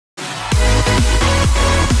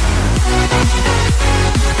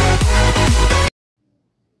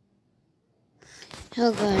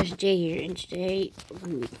Hello guys, Jay here, and today we're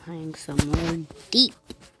going to be playing some more Deep.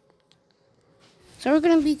 So we're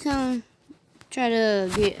going to try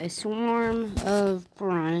to get a swarm of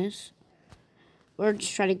piranhas, or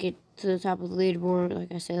just try to get to the top of the leaderboard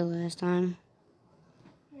like I said last time.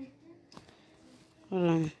 Hold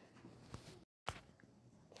on.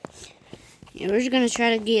 Yeah, we're just going to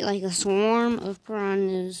try to get like a swarm of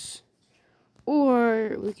piranhas,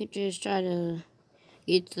 or we could just try to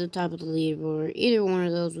get to the top of the leaderboard. Either one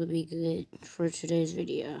of those would be good for today's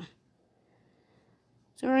video.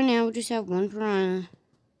 So right now we just have one piranha.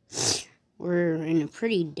 We're in a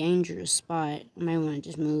pretty dangerous spot. I might want to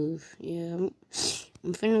just move. Yeah, I'm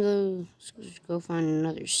finna go find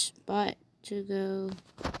another spot to go.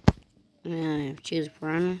 Choose a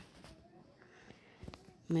piranha.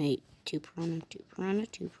 Wait, two piranha.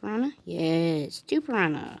 Yes, two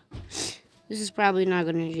piranha. This is probably not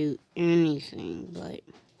gonna do anything, but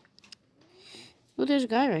well, there's a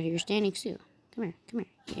guy right here standing still. Come here.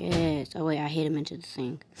 Yes. Oh wait, I hit him into the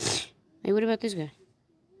thing. Hey, what about this guy?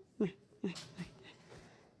 Come here.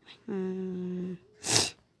 Come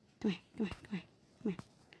here.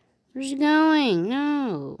 Where's he going?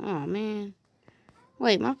 No. Oh man.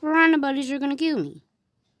 Wait, my piranha buddies are gonna kill me.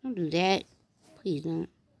 Don't do that. Please don't.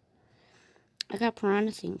 I got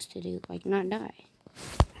piranha things to do, like not die.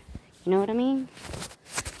 You know what I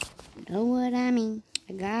mean?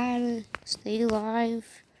 I gotta stay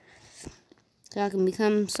alive so I can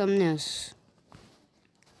become something else.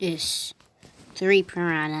 Yes. 3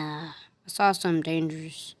 piranha. I saw something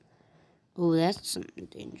dangerous. Oh, that's something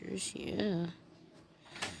dangerous, yeah.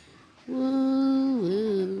 Woo.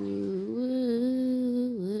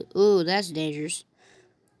 Oh, that's dangerous.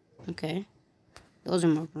 Okay. Those are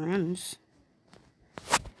more piranhas.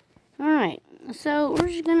 Alright, so we're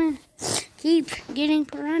just gonna keep getting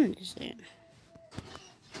piranhas then.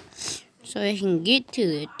 So I can get to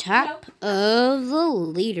the top of the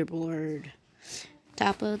leaderboard.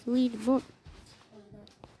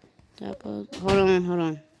 Hold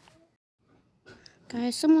on.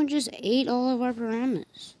 Guys, someone just ate all of our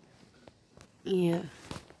piranhas. Yeah.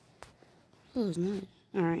 That was nice.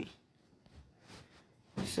 Alright.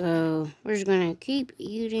 So, we're just gonna keep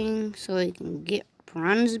eating so we can get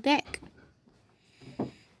piranhas back.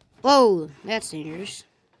 Whoa, that's dangerous.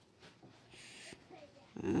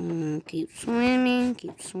 Keep swimming.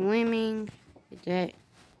 Get that.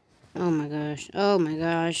 Oh my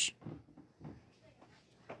gosh.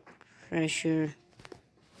 Pressure.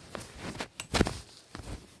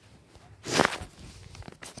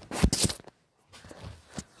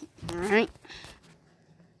 Alright.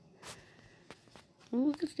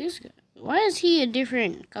 Look at this guy. Why is he a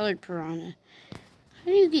different colored piranha?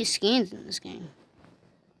 How do you get skins in this game?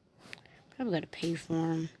 Probably gotta pay for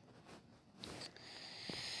them.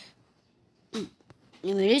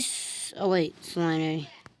 Anyway, this... Oh wait, Solano.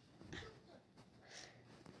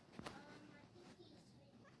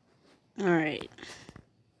 Alright.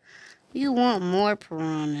 We want more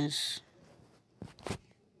piranhas.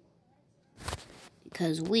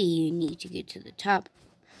 Because we need to get to the top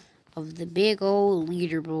of the big old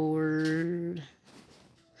leaderboard.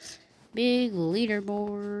 Big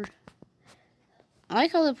leaderboard. I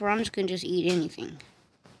like how the piranhas can just eat anything.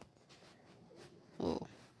 Oh,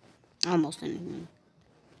 almost anything.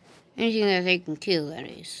 Anything that they can kill, that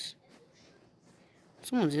is.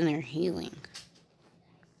 Someone's in there healing.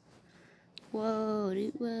 Whoa,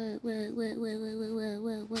 dude, whoa.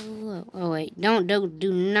 Oh wait,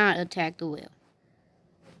 do not attack the whale.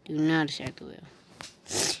 Do not attack the whale.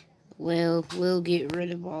 Well, we'll get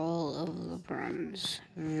rid of all of the piranhas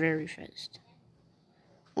very fast.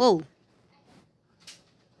 Whoa.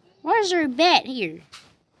 Why is there a bat here?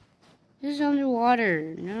 This is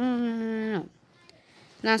underwater. No.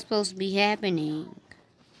 It's not supposed to be happening.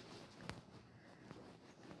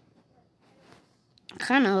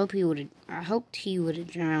 I hoped he would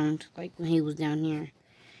have drowned, like when he was down here.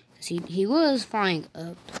 Because he was flying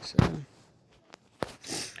up,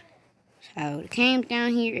 so it came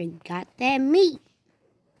down here and got that meat.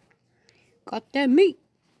 Get the meat.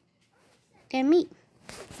 Get the meat.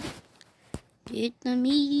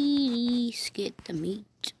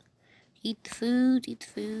 Eat the food.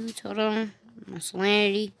 Hold on. My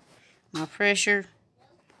salinity. My pressure.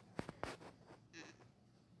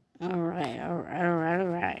 Alright.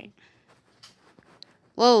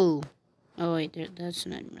 Whoa. Oh, wait. That's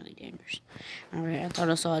not really dangerous. Alright, I thought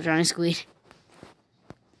I saw a giant squid.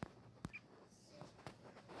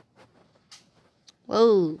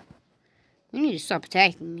 Whoa. You need to stop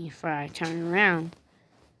attacking me before I turn around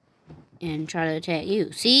and try to attack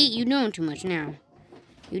you. See? You're doing too much now.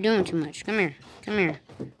 You're doing too much. Come here. Come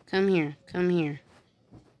here.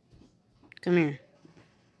 Come here.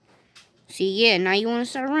 See, yeah, now you want to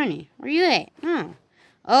start running. Where you at? No.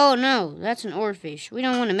 Oh, no, that's an oarfish. We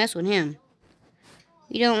don't want to mess with him.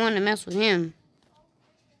 We don't want to mess with him.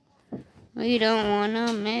 We don't want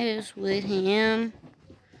to mess with him.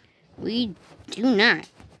 We do not.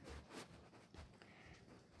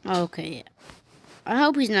 Okay. I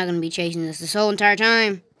hope he's not going to be chasing us this whole entire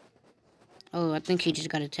time. Oh, I think he just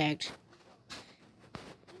got attacked.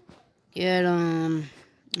 Get, alright.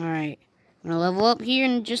 I'm going to level up here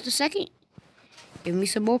in just a second. Give me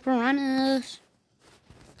some more piranhas.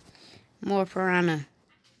 More piranha.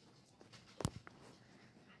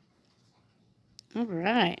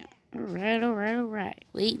 Alright. Alright.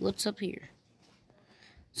 Wait, what's up here?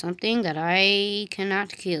 Something that I cannot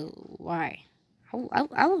kill. Why?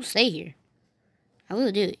 I will stay here. I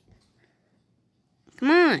will do it.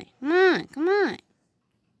 Come on.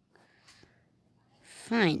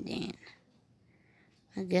 Fine, then.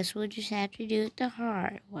 I guess we'll just have to do it the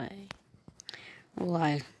hard way.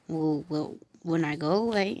 Well, when I go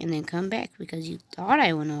away and then come back because you thought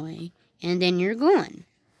I went away and then you're gone.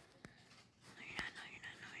 No,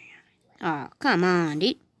 you're not. Oh, come on,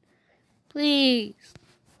 dude. Please.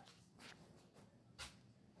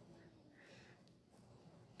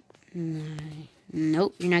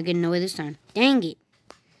 Nope, you're not getting away this time. Dang it.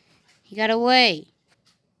 He got away.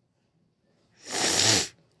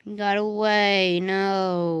 He got away.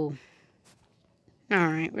 No.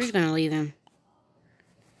 Alright, we're just going to leave him.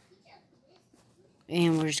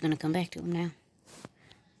 And we're just going to come back to him now.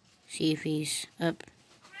 See if he's up.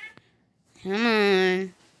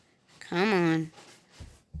 Come on.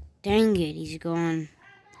 Dang it, he's gone.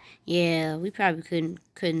 Yeah, we probably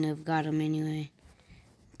couldn't have got him anyway.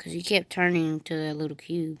 Because he kept turning to that little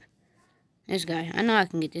cube. This guy. I know I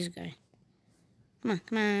can get this guy. Come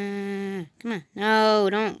on. No,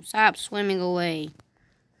 don't stop swimming away.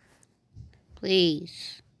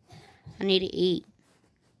 Please. I need to eat.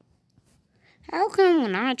 How come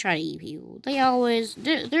when I try to eat people, they always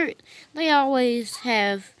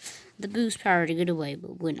have the boost power to get away,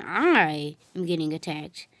 but when I am getting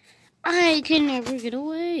attacked, I can never get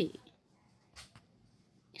away.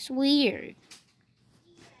 It's weird.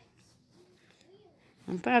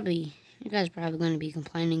 You guys are probably going to be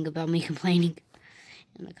complaining about me complaining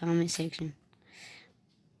in the comment section.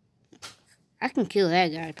 I can kill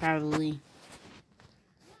that guy, probably.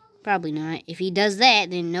 Probably not. If he does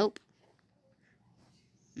that, then nope.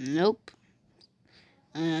 Nope.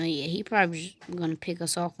 Yeah, he probably just going to pick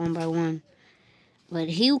us off one by one. But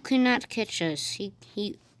he cannot catch us. He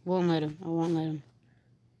won't let him. I won't let him.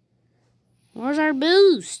 Where's our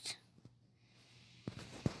boost?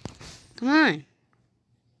 Come on.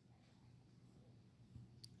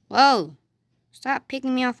 Whoa. Stop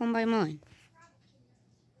picking me off one by one.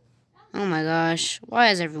 Oh my gosh. Why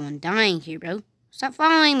is everyone dying here, bro? Stop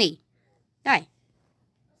following me. Die.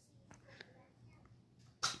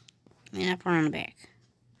 Man, I put on the back.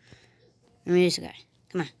 Give me this guy.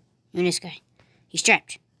 Come on. Give me this guy. He's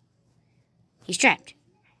trapped.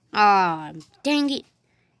 Aw, dang it.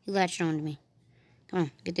 He latched onto me. Come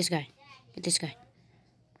on. Get this guy.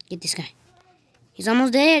 He's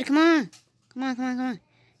almost dead. Come on.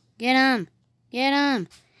 Get him.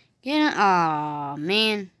 Aw,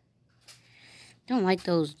 man. Don't like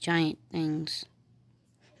those giant things.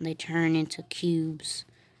 They turn into cubes.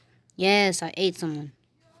 Yes, I ate someone.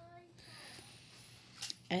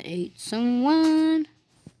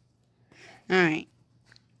 Alright.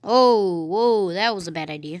 Oh, whoa, that was a bad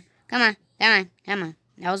idea. Come on. That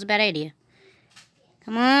was a bad idea.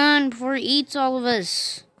 Come on, before he eats all of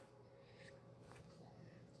us.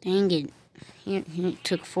 Dang it. He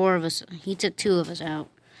took 4 of us. He took 2 of us out.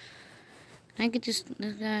 Can I get this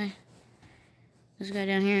guy? This guy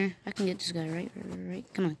down here. I can get this guy, right?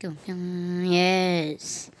 Come on, kill him.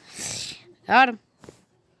 Yes. Got him.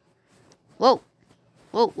 Whoa.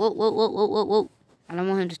 I don't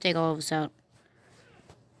want him to take all of us out.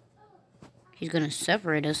 He's going to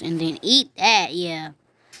separate us and then eat that. Yeah,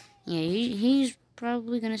 he's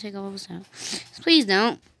probably going to take all of us out. Please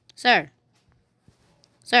don't. Sir.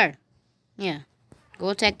 Yeah. Go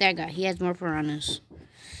attack that guy. He has more piranhas.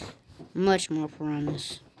 Much more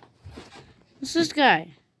piranhas. What's this guy?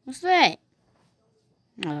 What's that?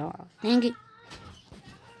 Oh, dang it.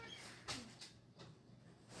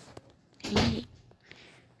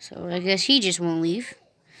 So I guess he just won't leave.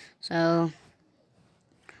 So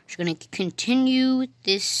just gonna continue with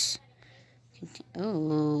this.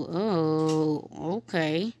 Oh,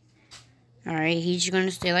 okay. Alright, he's just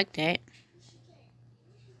gonna stay like that.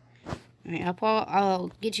 Alright,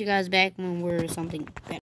 I'll get you guys back when we're something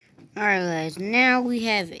better. Alright guys, now we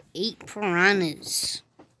have 8 piranhas.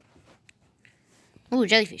 Oh,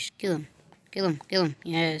 jellyfish. Kill him. Kill him. Kill him.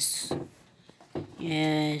 Yes.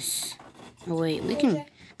 Yes. Oh, wait. We can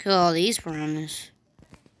kill all these piranhas.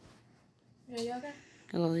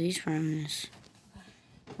 Kill all these piranhas.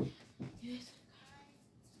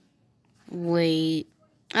 Wait.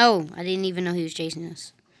 Oh, I didn't even know he was chasing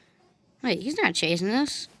us. Wait, he's not chasing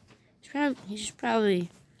us. He's just probably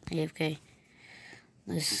AFK.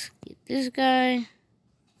 Let's get this guy.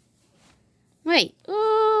 Wait. Oh,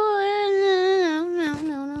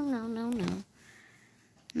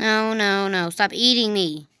 no. Stop eating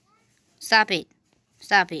me. Stop it.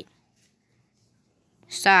 Stop it.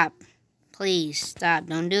 Stop. Please, stop.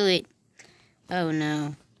 Don't do it. Oh,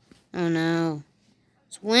 no. Oh, no.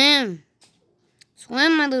 Swim.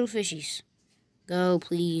 Swim, my little fishies. Go,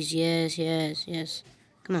 please. Yes.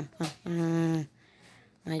 Come on.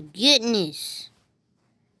 My goodness.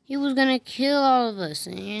 He was gonna kill all of us,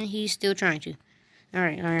 and he's still trying to.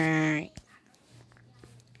 Alright.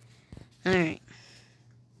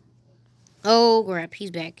 Oh, crap. He's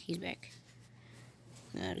back.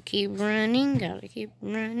 Gotta keep running. Just keep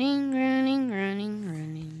running.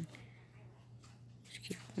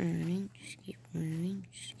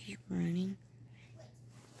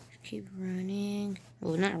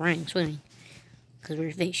 Well, not running, swimming. Because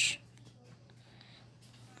we're fish.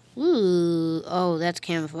 Ooh. Oh, that's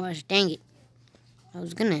camouflage. Dang it. I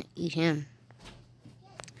was gonna eat him.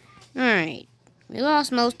 Alright. We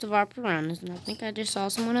lost most of our piranhas, and I think I just saw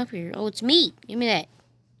someone up here. Oh, it's meat. Give me that.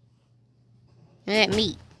 Give me that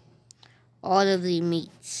meat. All of the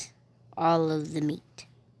meat.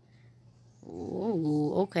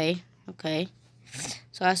 Ooh, okay.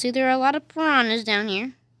 So I see there are a lot of piranhas down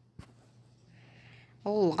here.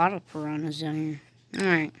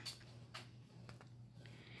 Alright.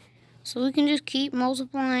 So we can just keep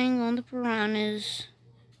multiplying on the piranhas.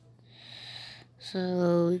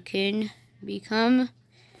 So we can become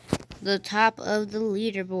the top of the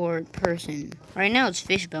leaderboard person. Right now it's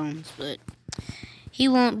fish bones, but he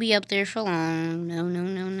won't be up there for long. No.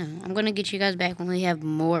 I'm gonna get you guys back when we have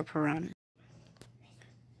more piranhas.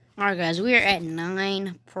 Alright guys, we are at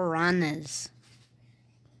 9 piranhas.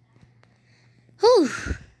 Whew.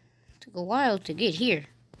 Took a while to get here.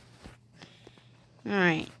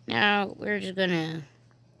 Alright, now we're just gonna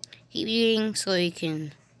keep eating so we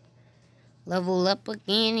can level up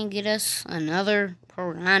again and get us another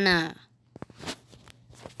piranha.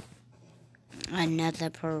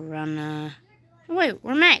 Wait,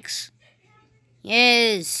 we're max.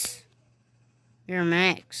 Yes. We're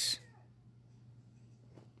max.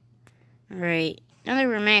 Alright, now that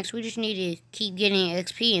we're max, we just need to keep getting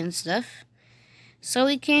XP and stuff so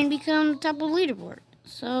we can become top of the leaderboard.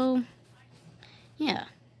 So, yeah.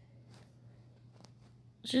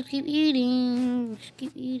 Let's just keep eating. Just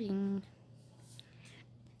keep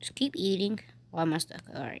eating. Why am I stuck?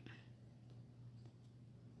 Alright.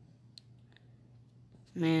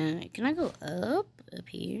 Man, can I go up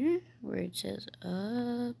here? Where it says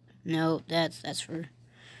up? No, that's for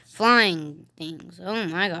flying things. Oh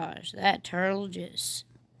my gosh, that turtle just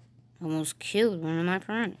almost killed one of my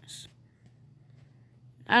piranhas.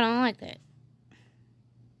 I don't like that.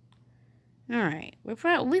 Alright, we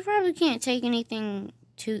probably can't take anything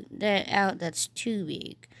out that's too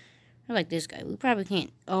big. I like this guy. We probably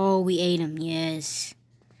can't. Oh, we ate him. Yes.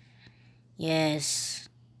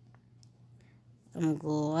 I'm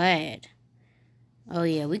glad. Oh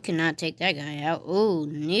yeah, we cannot take that guy out. Oh,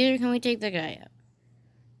 neither can we take that guy out.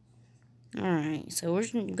 Alright, so we're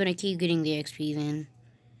just gonna keep getting the XP then.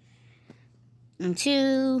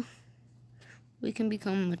 Until we can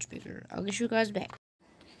become much bigger. I'll get you guys back.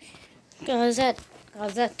 Guys, that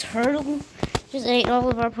turtle just ate all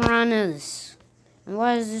of our piranhas. And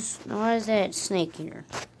why is that snake here?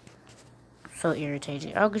 So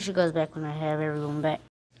irritated. I'll get you guys back when I have everyone back.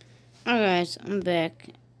 Alright guys, I'm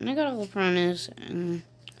back. And I got all the piranhas. And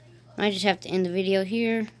I just have to end the video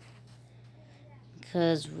here.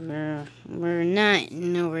 Because we're not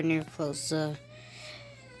nowhere near close to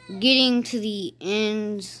getting to the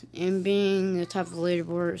end and being the top of the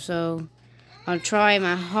leaderboard. So I'll try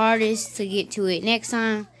my hardest to get to it next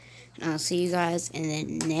time. And I'll see you guys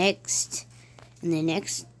in the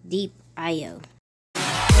next Deep IO.